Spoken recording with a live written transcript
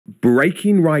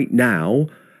Breaking right now,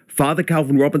 Father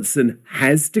Calvin Robinson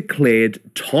has declared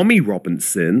Tommy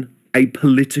Robinson a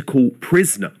political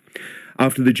prisoner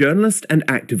after the journalist and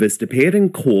activist appeared in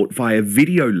court via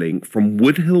video link from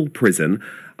Woodhill Prison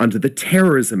under the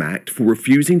Terrorism Act for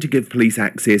refusing to give police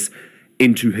access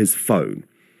into his phone.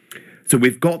 So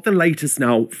we've got the latest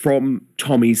now from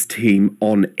Tommy's team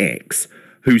on X,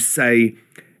 who say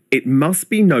it must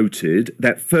be noted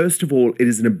that, first of all, it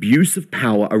is an abuse of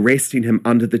power arresting him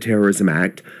under the Terrorism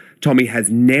Act. Tommy has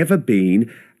never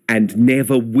been and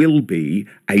never will be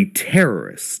a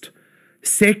terrorist.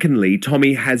 Secondly,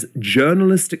 Tommy has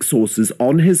journalistic sources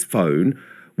on his phone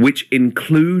which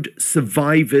include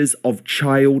survivors of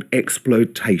child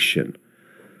exploitation.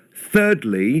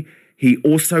 Thirdly, he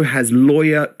also has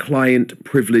lawyer-client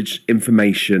privileged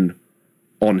information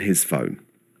on his phone.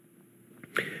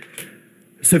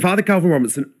 So, Father Calvin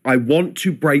Robinson, I want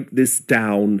to break this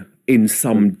down in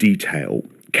some detail.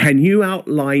 Can you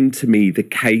outline to me the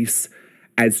case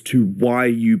as to why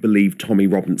you believe Tommy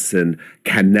Robinson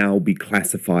can now be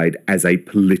classified as a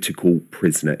political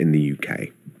prisoner in the UK?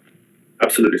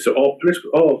 Absolutely. So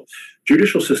our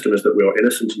judicial system is that we are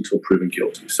innocent until proven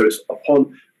guilty. So it's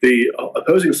upon the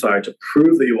opposing side to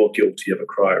prove that you are guilty of a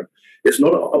crime. It's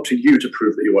not up to you to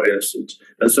prove that you are innocent.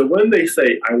 And so when they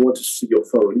say, I want to see your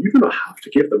phone, you do not have to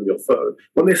give them your phone.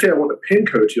 When they say, I want a PIN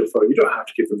code to your phone, you don't have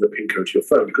to give them the PIN code to your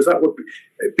phone, because that would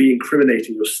be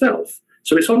incriminating yourself.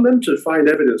 So it's on them to find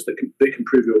evidence that they can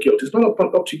prove your guilt. It's not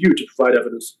up to you to provide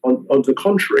evidence on the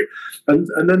contrary.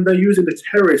 And then they're using the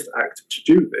Terrorist Act to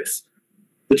do this.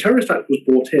 The Terrorist Act was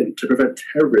brought in to prevent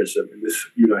terrorism in the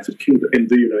United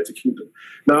Kingdom.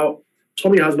 Now,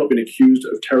 Tommy has not been accused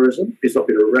of terrorism. He's not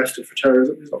been arrested for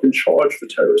terrorism. He's not been charged for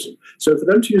terrorism. So for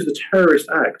them to use the Terrorist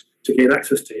Act to gain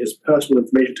access to his personal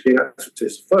information, to gain access to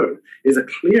his phone, is a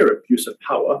clear abuse of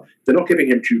power. They're not giving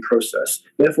him due process.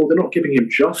 Therefore, they're not giving him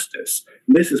justice.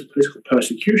 And this is political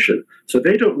persecution. So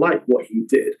they don't like what he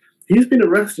did. He's been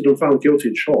arrested and found guilty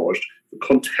and charged for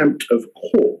contempt of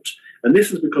court. And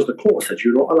this is because the court said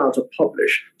you're not allowed to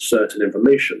publish certain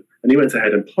information. And he went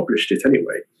ahead and published it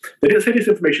anyway. They didn't say this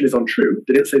information is untrue.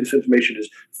 They didn't say this information is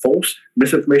false,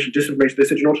 misinformation, disinformation. They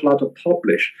said you're not allowed to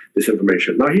publish this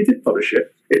information. Now, he did publish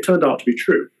it. It turned out to be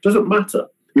true. Doesn't matter.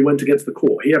 He went against the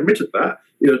court. He admitted that.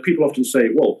 You know, people often say,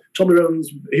 well, Tommy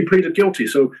Robinson, he pleaded guilty.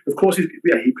 So, of course, he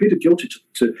pleaded guilty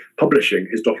to publishing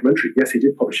his documentary. Yes, he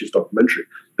did publish his documentary.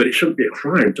 But it shouldn't be a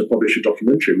crime to publish a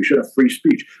documentary. We should have free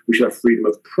speech. We should have freedom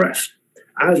of press.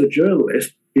 As a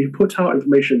journalist, he put out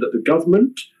information that the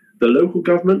government, the local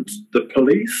government, the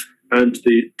police, and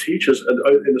the teachers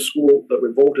in the school that were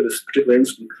involved in this particular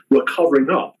incident were covering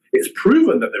up. It's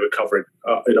proven that they were covering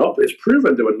it up. It's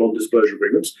proven there were non-disclosure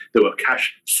agreements. There were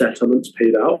cash settlements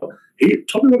paid out.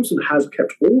 Tommy Robinson has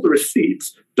kept all the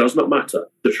receipts. Does not matter.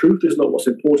 The truth is not what's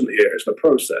important here. It's the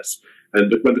process.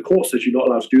 And when the court says you're not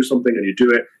allowed to do something and you do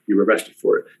it, you're arrested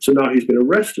for it. So now he's been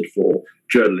arrested for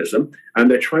journalism, and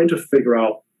they're trying to figure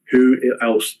out who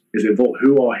else is involved.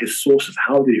 Who are his sources?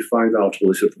 How did he find out all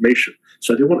this information?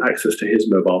 So they want access to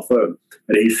his mobile phone.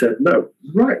 And he said no,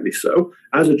 rightly so.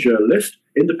 As a journalist,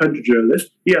 independent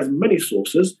journalist, he has many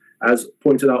sources, as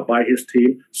pointed out by his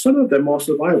team. Some of them are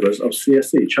survivors of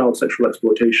CSE, child sexual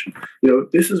exploitation. You know,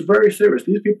 this is very serious.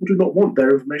 These people do not want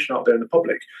their information out there in the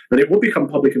public. And it will become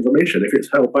public information if it's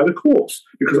held by the courts,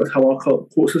 because that's how our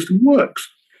court system works.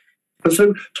 And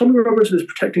so Tommy Robinson is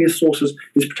protecting his sources,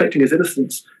 he's protecting his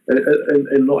innocence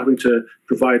and not having to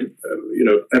provide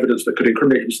evidence that could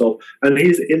incriminate himself. And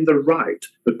he's in the right.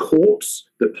 The courts,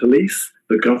 the police,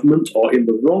 the government are in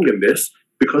the wrong in this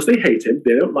because they hate him,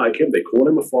 they don't like him, they call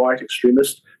him a far-right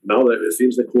extremist. Now it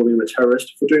seems they're calling him a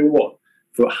terrorist. For doing what?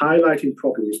 For highlighting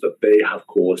problems that they have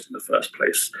caused in the first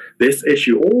place. This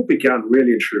issue all began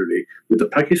really and truly with the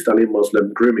Pakistani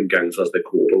Muslim grooming gangs, as they're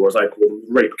called, or as I call them,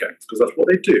 rape gangs, because that's what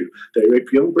they do. They rape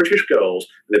young British girls,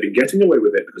 and they've been getting away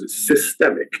with it because it's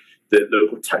systemic. The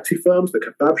local taxi firms, the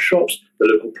kebab shops, the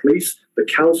local police, the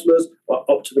councillors, are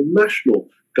up to the national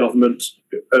government,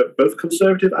 both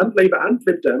Conservative and Labour and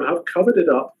Lib Dem, have covered it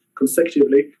up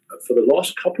consecutively for the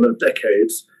last couple of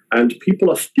decades. And people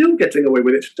are still getting away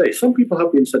with it today. Some people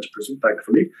have been sent to prison,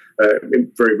 thankfully,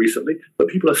 very recently, but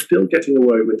people are still getting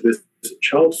away with this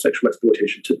child sexual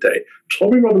exploitation today.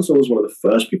 Tommy Robinson was one of the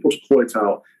first people to call it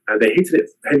out, and they hated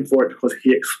him for it because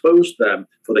he exposed them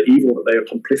for the evil that they are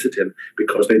complicit in,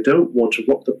 because they don't want to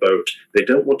rock the boat. They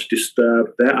don't want to disturb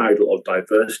their idol of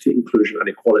diversity, inclusion, and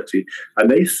equality. And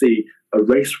they see a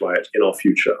race riot in our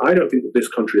future. I don't think that this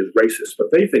country is racist,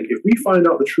 but they think if we find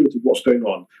out the truth of what's going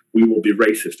on, we will be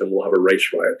racist and we'll have a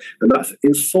race riot. And that's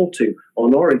insulting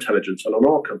on our intelligence and on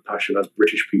our compassion as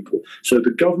British people. So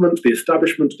the government, the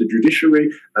establishment, the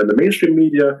judiciary, and the mainstream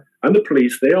media and the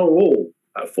police, they are all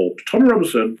at fault. Tommy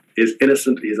Robinson is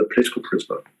innocent. He is a political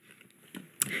prisoner.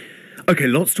 Okay,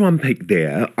 lots to unpick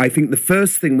there. I think the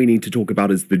first thing we need to talk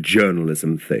about is the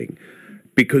journalism thing,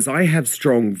 because I have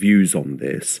strong views on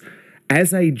this.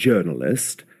 As a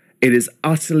journalist, it is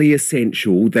utterly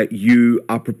essential that you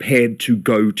are prepared to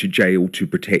go to jail to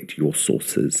protect your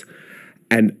sources.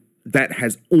 And that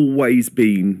has always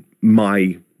been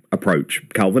my approach,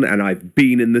 Calvin, and I've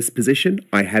been in this position.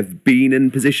 I have been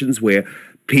in positions where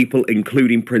people,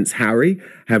 including Prince Harry,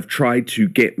 have tried to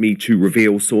get me to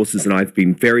reveal sources, and I've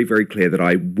been very, very clear that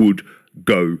I would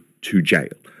go to jail.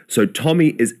 So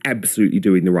Tommy is absolutely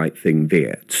doing the right thing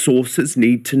there. Sources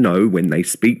need to know when they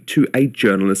speak to a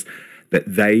journalist that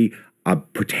they are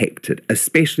protected,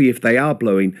 especially if they are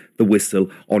blowing the whistle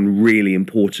on really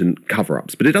important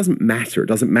cover-ups. But it doesn't matter. It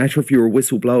doesn't matter if you're a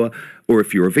whistleblower or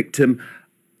if you're a victim.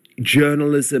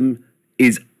 Journalism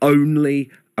is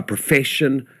only a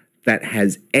profession that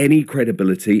has any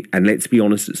credibility, and let's be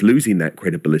honest, it's losing that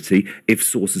credibility if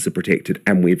sources are protected.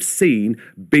 And we've seen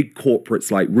big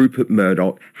corporates like Rupert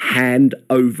Murdoch hand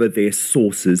over their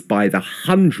sources by the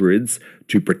hundreds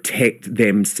to protect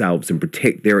themselves and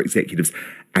protect their executives.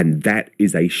 And that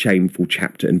is a shameful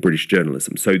chapter in British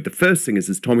journalism. So the first thing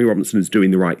is Tommy Robinson is doing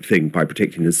the right thing by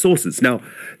protecting his sources. Now,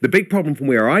 the big problem from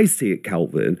where I see it,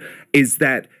 Calvin, is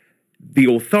that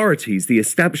the authorities, the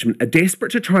establishment, are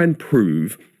desperate to try and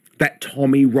prove that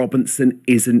Tommy Robinson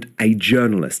isn't a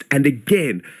journalist. And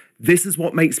again, this is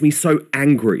what makes me so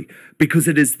angry, because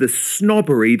it is the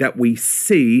snobbery that we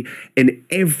see in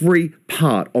every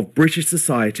part of British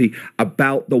society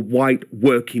about the white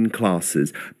working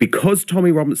classes. Because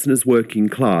Tommy Robinson is working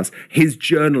class, his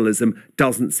journalism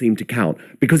doesn't seem to count.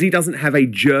 Because he doesn't have a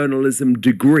journalism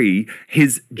degree,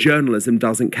 his journalism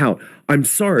doesn't count. I'm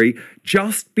sorry,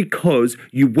 just because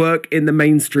you work in the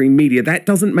mainstream media, that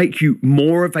doesn't make you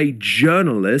more of a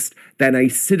journalist than a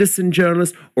citizen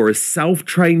journalist or a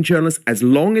self-trained journalist, as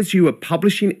long as you are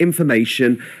publishing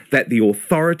information that the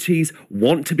authorities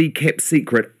want to be kept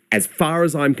secret. As far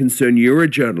as I'm concerned, you're a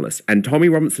journalist. And Tommy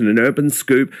Robinson and Urban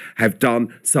Scoop have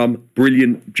done some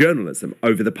brilliant journalism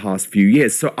over the past few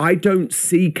years. So I don't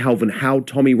see, Calvin, how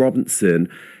Tommy Robinson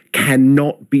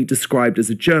cannot be described as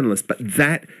a journalist. But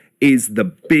that is the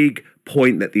big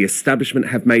point that the establishment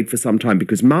have made for some time,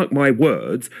 because mark my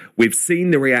words, we've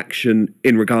seen the reaction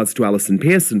in regards to Alison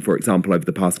Pearson, for example, over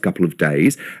the past couple of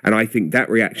days, and I think that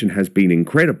reaction has been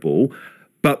incredible.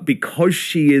 But because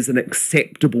she is an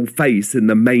acceptable face in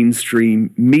the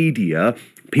mainstream media,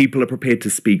 people are prepared to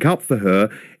speak up for her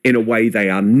in a way they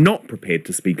are not prepared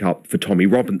to speak up for Tommy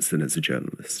Robinson as a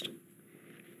journalist.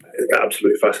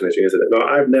 Absolutely fascinating, isn't it? No,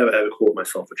 I've never ever called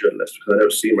myself a journalist, because I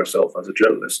don't see myself as a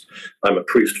journalist. I'm a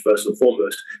priest first and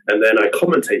foremost, and then I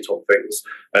commentate on things,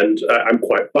 and I'm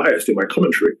quite biased in my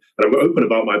commentary, and I'm open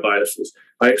about my biases.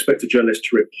 I expect a journalist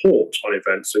to report on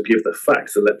events and give the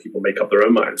facts and let people make up their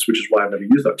own minds, which is why I've never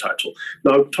used that title.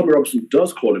 Now, Tommy Robinson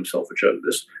does call himself a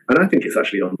journalist, and I think it's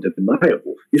actually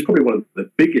undeniable. He's probably one of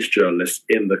the biggest journalists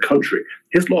in the country.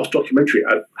 His last documentary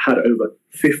had over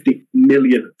 50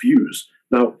 million views.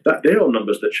 Now, they are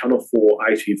numbers that Channel 4,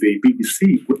 ITV,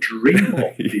 BBC would dream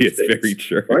of these days. Very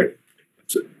true. Right?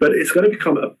 So, but it's going to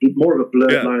become more of a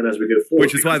blurred line as we go forward.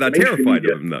 Which is why they're terrified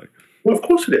of him, though. Well, of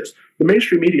course it is. The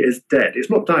mainstream media is dead. It's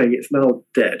not dying, it's now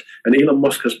dead. And Elon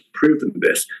Musk has proven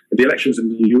this. And the elections in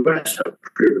the US have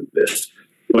proven this.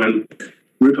 When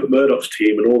Rupert Murdoch's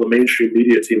team and all the mainstream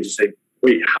media teams are saying,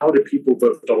 wait, how did people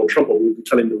vote for Donald Trump when we've been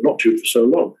telling them not to for so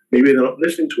long? Maybe they're not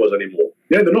listening to us anymore.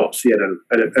 Yeah, they're not. CNN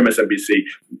and MSNBC.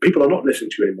 People are not listening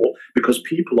to you anymore because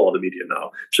people are the media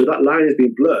now. So that line is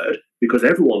being blurred because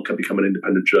everyone can become an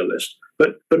independent journalist.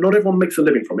 But not everyone makes a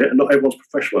living from it, and not everyone's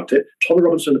professional at it. Tommy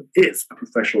Robinson is a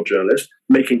professional journalist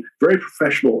making very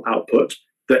professional output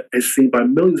that is seen by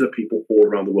millions of people all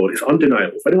around the world. It's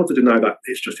undeniable. For anyone to deny that,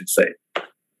 it's just insane.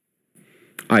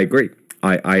 I agree.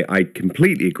 I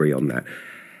completely agree on that.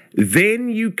 Then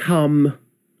you come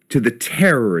to the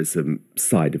terrorism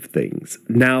side of things.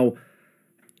 Now,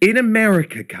 in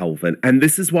America, Calvin, and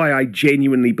this is why I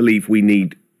genuinely believe we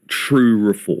need true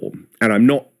reform, and I'm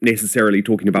not necessarily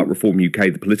talking about Reform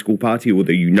UK, the political party,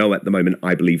 although at the moment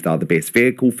I believe they're the best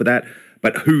vehicle for that,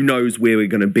 but who knows where we're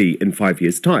going to be in 5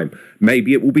 years' time.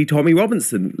 Maybe it will be Tommy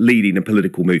Robinson leading a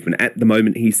political movement. At the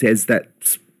moment, he says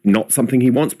that's not something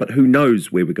he wants, but who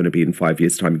knows where we're going to be in 5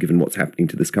 years' time, given what's happening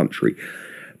to this country.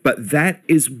 But that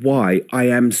is why I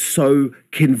am so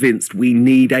convinced we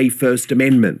need a First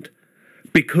Amendment.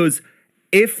 Because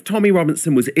if Tommy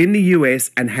Robinson was in the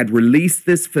US and had released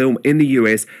this film in the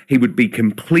US, he would be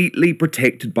completely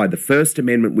protected by the First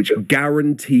Amendment, which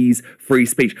guarantees free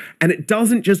speech. And it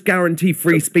doesn't just guarantee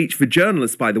free speech for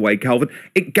journalists, by the way, Calvin.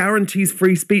 It guarantees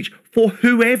free speech for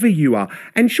whoever you are.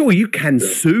 And sure, you can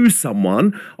sue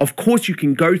someone. Of course, you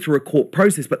can go through a court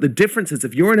process. But the difference is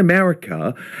if you're in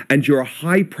America and you're a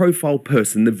high-profile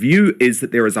person, the view is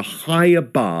that there is a higher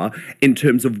bar in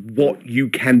terms of what you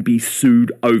can be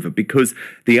sued over. Because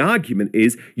the argument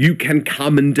is you can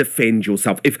come and defend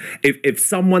yourself. If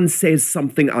someone says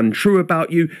something untrue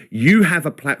about you, you have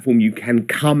a platform, you can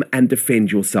come and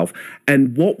defend yourself.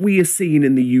 And what we are seeing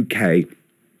in the UK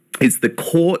is the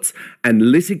courts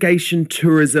and litigation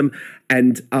tourism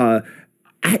and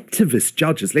activist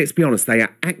judges, let's be honest, they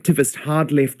are activist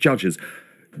hard left judges,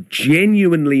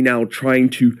 genuinely now trying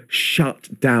to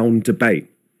shut down debate.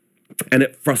 And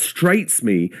it frustrates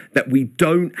me that we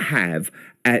don't have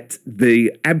at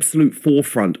the absolute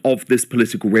forefront of this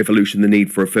political revolution the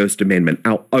need for a First Amendment,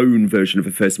 our own version of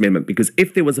a First Amendment. Because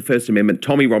if there was a First Amendment,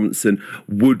 Tommy Robinson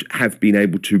would have been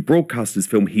able to broadcast his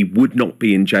film. He would not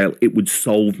be in jail. It would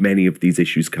solve many of these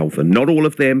issues, Calvin. Not all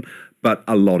of them, but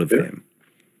a lot of them.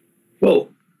 Well,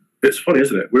 it's funny,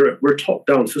 isn't it? We're a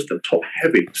top-down system,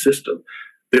 top-heavy system.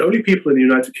 The only people in the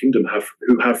United Kingdom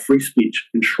who have free speech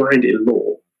enshrined in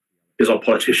law is our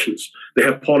politicians. They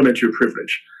have parliamentary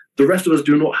privilege. The rest of us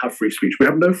do not have free speech. We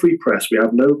have no free press. We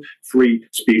have no free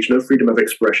speech, no freedom of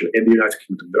expression in the United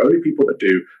Kingdom. The only people that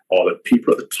do are the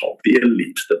people at the top, the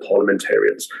elite, the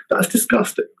parliamentarians. That's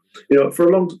disgusting. You know, for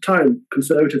a long time,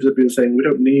 conservatives have been saying we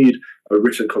don't need a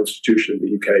written constitution in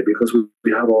the UK because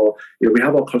we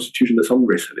have our constitution that's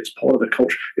unwritten. It's part of the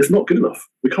culture. It's not good enough.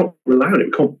 We can't rely on it.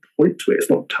 We can't point to it. It's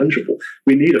not tangible.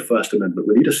 We need a First Amendment.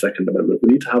 We need a Second Amendment.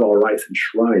 We need to have our rights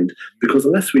enshrined because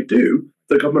unless we do,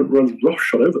 the government runs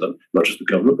roughshod over them. Not just the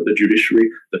government, but the judiciary,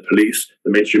 the police,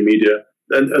 the mainstream media,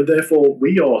 and therefore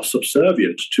we are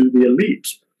subservient to the elite.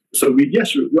 So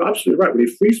yes, you're absolutely right. We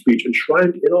need free speech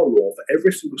enshrined in our law for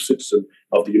every single citizen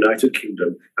of the United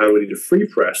Kingdom, and we need a free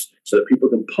press so that people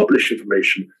can publish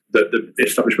information that the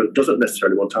establishment doesn't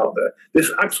necessarily want out there.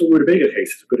 This Axel Rudabega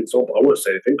case is a good example. I won't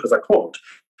say anything because I can't.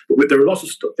 But there are lots of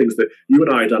things that you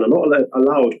and I, Dan, are not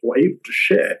allowed or able to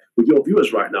share with your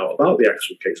viewers right now about the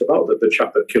Axel case, about the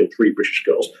chap that killed 3 British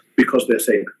girls, because they're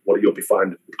saying, well, you'll be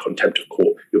fined with contempt of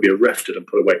court, you'll be arrested and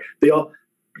put away. They are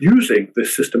using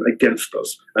this system against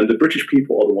us, and the British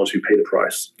people are the ones who pay the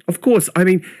price. Of course. I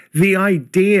mean, the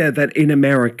idea that in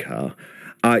America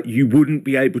you wouldn't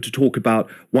be able to talk about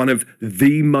one of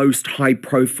the most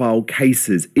high-profile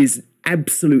cases is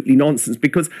absolutely nonsense,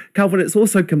 because, Calvin, it's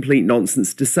also complete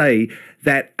nonsense to say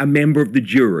that a member of the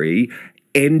jury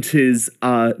enters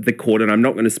the court, and I'm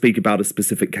not going to speak about a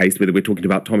specific case, whether we're talking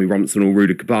about Tommy Robinson or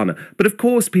Rudy Cabana, but of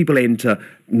course people enter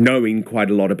knowing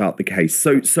quite a lot about the case.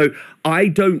 So I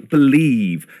don't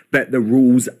believe that the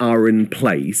rules are in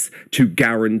place to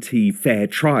guarantee fair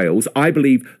trials. I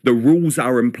believe the rules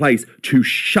are in place to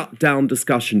shut down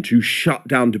discussion, to shut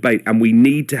down debate, and we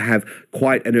need to have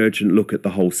quite an urgent look at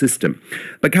the whole system.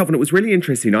 But Calvin, it was really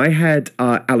interesting. I had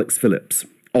Alex Phillips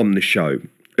on the show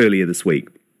earlier this week.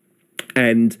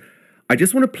 And I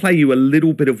just want to play you a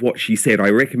little bit of what she said. I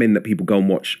recommend that people go and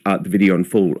watch the video in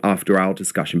full after our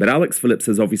discussion. But Alex Phillips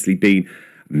has obviously been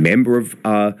a member of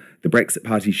the Brexit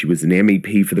Party. She was an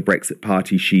MEP for the Brexit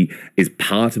Party. She is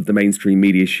part of the mainstream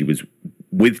media. She was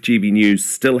with GB News,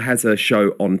 still has a show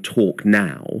on Talk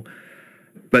Now.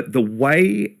 But the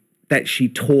way that she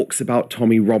talks about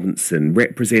Tommy Robinson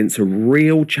represents a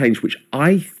real change, which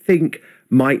I think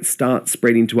might start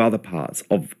spreading to other parts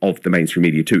of the mainstream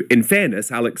media too. In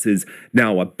fairness, Alex is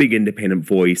now a big independent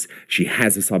voice. She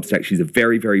has a Substack. She's a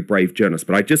very, very brave journalist.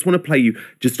 But I just want to play you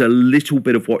just a little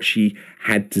bit of what she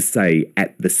had to say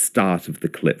at the start of the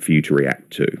clip for you to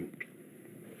react to.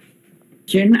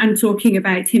 And talking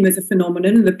about him as a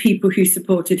phenomenon and the people who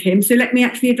supported him. So let me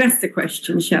actually address the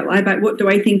question, shall I, about what do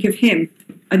I think of him?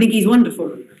 I think he's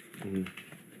wonderful.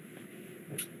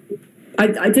 I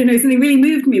don't know, something really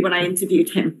moved me when I interviewed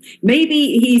him.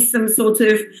 Maybe he's some sort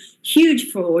of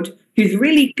huge fraud who's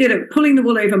really good at pulling the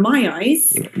wool over my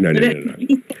eyes.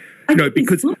 No,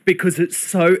 because it's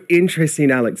so interesting,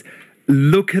 Alex.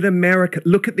 Look at America.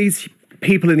 Look at these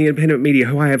people in the independent media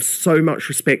who I have so much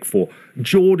respect for.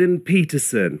 Jordan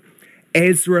Peterson,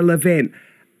 Ezra Levant,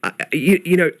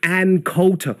 Ann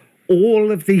Coulter. All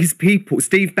of these people,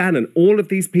 Steve Bannon, all of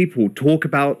these people talk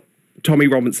about Tommy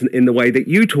Robinson in the way that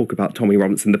you talk about Tommy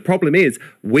Robinson. The problem is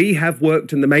we have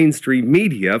worked in the mainstream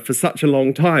media for such a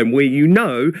long time where you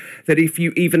know that if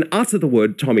you even utter the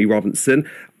word Tommy Robinson,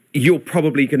 you're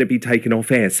probably going to be taken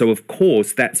off air. So, of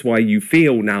course, that's why you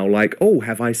feel now like, oh,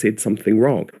 have I said something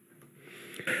wrong?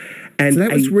 And so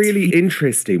that was really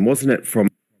interesting, wasn't it, from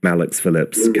Alex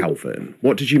Phillips, Calvin?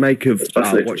 What did you make of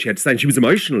what she had to say? And she was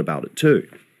emotional about it too.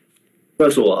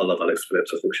 First of all, I love Alex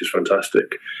Phillips. I think she's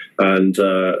fantastic. And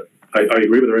I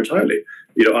agree with her entirely.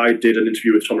 You know, I did an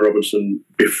interview with Tommy Robinson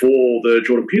before the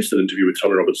Jordan Peterson interview with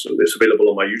Tommy Robinson. It's available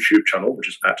on my YouTube channel, which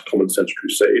is at Common Sense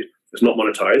Crusade. It's not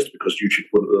monetized because YouTube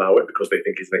wouldn't allow it because they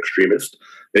think he's an extremist.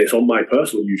 And it's on my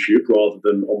personal YouTube rather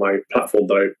than on my platform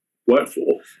that I work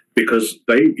for, because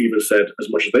they even said, as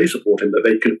much as they support him, that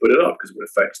they couldn't put it up because it would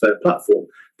affect their platform.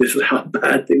 This is how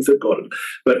bad things have gotten.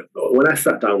 But when I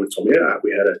sat down with Tommy,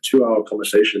 we had a 2-hour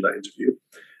conversation in that interview.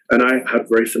 And I had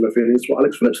very similar feelings to what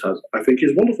Alex Phillips has. I think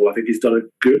he's wonderful. I think he's done a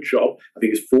good job. I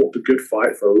think he's fought the good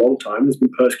fight for a long time and has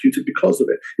been persecuted because of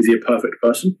it. Is he a perfect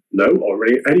person? No. Or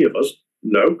any of us?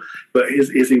 No. But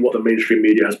is he what the mainstream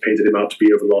media has painted him out to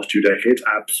be over the last 2 decades?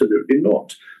 Absolutely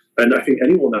not. And I think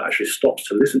anyone that actually stops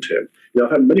to listen to him, you know,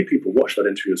 I've had many people watch that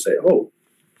interview and say, oh,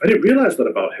 I didn't realize that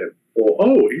about him. Or,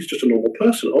 oh, he's just a normal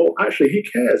person. Oh, actually, he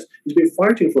cares. He's been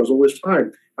fighting for us all this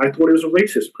time. I thought he was a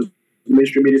racist because the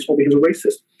mainstream media told me he was a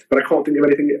racist. But I can't think of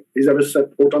anything he's ever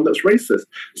said or done that's racist.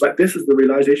 It's like, this is the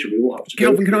realization we all have to do.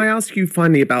 Calvin, can I ask you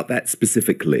finally about that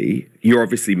specifically? You're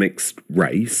obviously mixed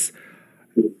race.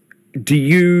 Do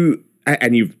you,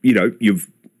 and you've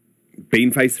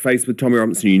been face to face with Tommy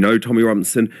Robinson, you know Tommy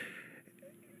Robinson.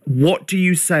 What do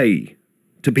you say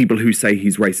to people who say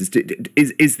he's racist?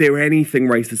 Is there anything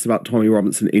racist about Tommy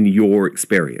Robinson in your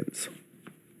experience?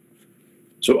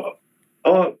 So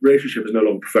our relationship is no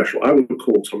longer professional. I would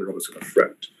call Tommy Robinson a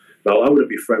friend. Now, I wouldn't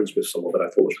be friends with someone that I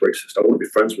thought was racist. I wouldn't be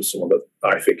friends with someone that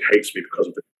I think hates me because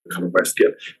of the color of my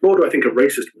skin. Nor do I think a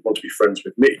racist would want to be friends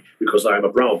with me because I am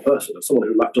a brown person. And someone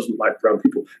who doesn't like brown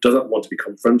people doesn't want to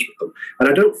become friends with them. And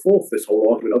I don't fall for this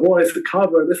whole argument of, oh, it's the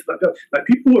cover and this and that. Like,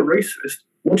 people who are racist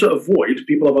want to avoid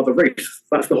people of other races.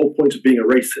 That's the whole point of being a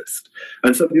racist.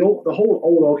 And so the whole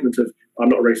old argument of I'm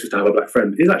not racist to have a black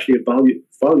friend is actually a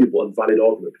valuable and valid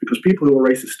argument because people who are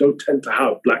racist don't tend to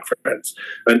have black friends.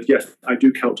 And yes, I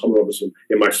do count Tom Robinson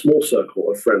in my small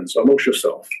circle of friends amongst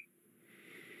yourself.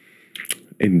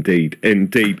 Indeed,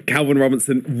 indeed. Calvin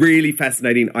Robinson, really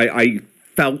fascinating. I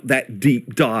felt that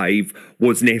deep dive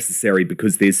was necessary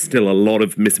because there's still a lot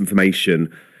of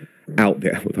misinformation out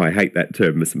there. Although I hate that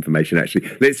term, misinformation, actually.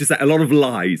 Let's just say a lot of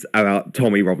lies about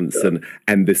Tommy Robinson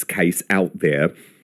and this case out there.